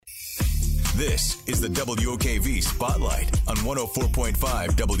This is the WOKV Spotlight on 104.5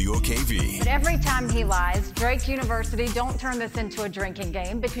 WOKV. But every time he lies, Drake University, don't turn this into a drinking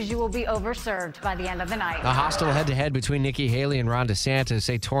game because you will be overserved by the end of the night. A hostile head-to-head between Nikki Haley and Ron DeSantis.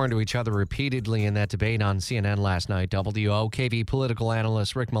 They tore into each other repeatedly in that debate on CNN last night. WOKV political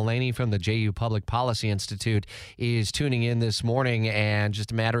analyst Rick Mullaney from the JU Public Policy Institute is tuning in this morning, and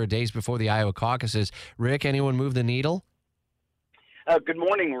just a matter of days before the Iowa caucuses. Rick, anyone move the needle? Good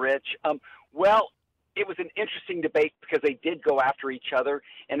morning, Rich. Well, it was an interesting debate because they did go after each other.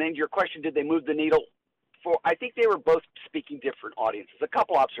 And then your question, did they move the needle? I think they were both speaking different audiences. A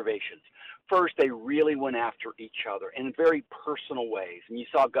couple observations. First, they really went after each other in very personal ways. And you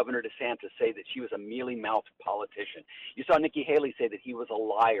saw Governor DeSantis say that she was a mealy-mouthed politician. You saw Nikki Haley say that he was a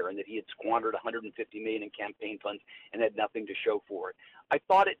liar and that he had squandered $150 million in campaign funds and had nothing to show for it. I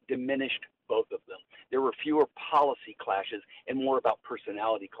thought it diminished both of them. There were fewer policy clashes and more about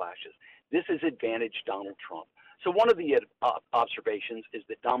personality clashes. This has advantaged Donald Trump. So one of the observations is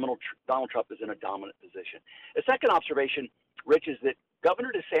that Donald Trump is in a dominant position. A second observation, Rich, is that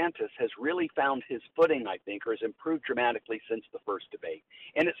Governor DeSantis has really found his footing, I think, or has improved dramatically since the first debate.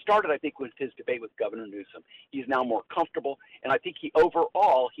 And it started, I think, with his debate with Governor Newsom. He's now more comfortable, and I think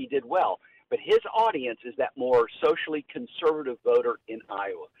overall he did well. But his audience is that more socially conservative voter in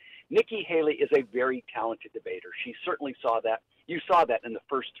Iowa. Nikki Haley is a very talented debater. She certainly saw that. You saw that in the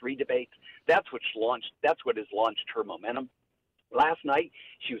first three debates. That's what has launched her momentum. Last night,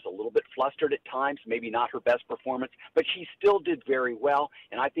 she was a little bit flustered at times, maybe not her best performance, but she still did very well,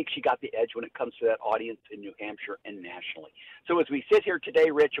 and I think she got the edge when it comes to that audience in New Hampshire and nationally. So as we sit here today,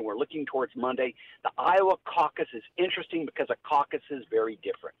 Rich, and we're looking towards Monday, the Iowa caucus is interesting because a caucus is very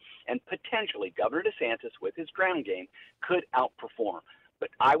different, and potentially Governor DeSantis, with his ground game, could outperform. But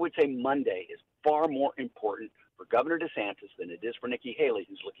I would say Monday is far more important for Governor DeSantis than it is for Nikki Haley,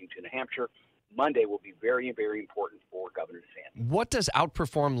 who's looking to New Hampshire. Monday will be very, very important for Governor DeSantis. What does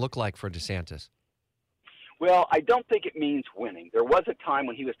outperform look like for DeSantis? Well, I don't think it means winning. There was a time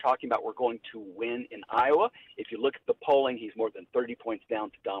when he was talking about we're going to win in Iowa. If you look at the polling, he's more than 30 points down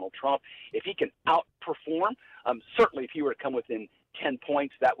to Donald Trump. If he can outperform, certainly if he were to come within 10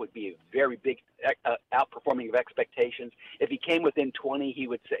 points, that would be a very big outperforming of expectations. If he came within 20, he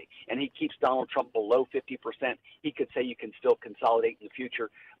would say, and he keeps Donald Trump below 50%, he could say you can still consolidate in the future.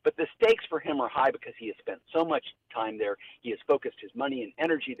 But the stakes for him are high because he has spent so much time there. He has focused his money and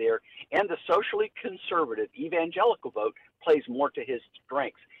energy there, and the socially conservative evangelical vote plays more to his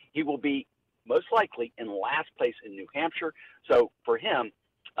strengths. He will be most likely in last place in New Hampshire. So for him,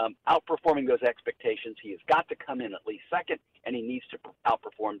 outperforming those expectations, he has got to come in at least second, and he needs to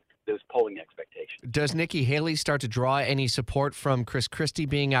outperform those polling expectations. Does Nikki Haley start to draw any support from Chris Christie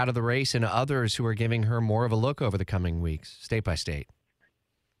being out of the race and others who are giving her more of a look over the coming weeks, state by state?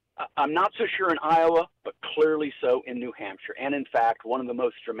 I'm not so sure in Iowa, but clearly so in New Hampshire. And in fact, one of the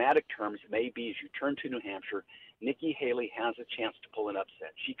most dramatic terms may be as you turn to New Hampshire, Nikki Haley has a chance to pull an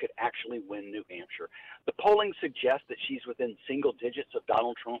upset. She could actually win New Hampshire. The polling suggests that she's within single digits of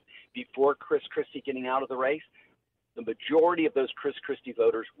Donald Trump before Chris Christie getting out of the race. The majority of those Chris Christie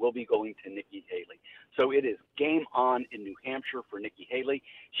voters will be going to Nikki Haley. So it is game on in New Hampshire for Nikki Haley.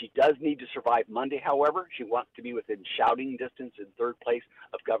 She does need to survive Monday, however. She wants to be within shouting distance in third place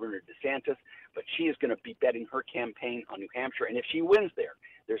of Governor DeSantis, but she is going to be betting her campaign on New Hampshire. And if she wins there,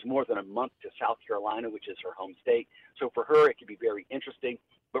 there's more than a month to South Carolina, which is her home state. So for her, it could be very interesting.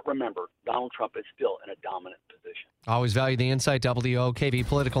 But remember, Donald Trump is still in a dominant position. Always value the insight. WOKV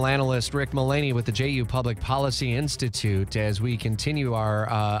political analyst Rick Mullaney with the JU Public Policy Institute as we continue our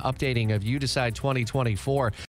updating of You Decide 2024.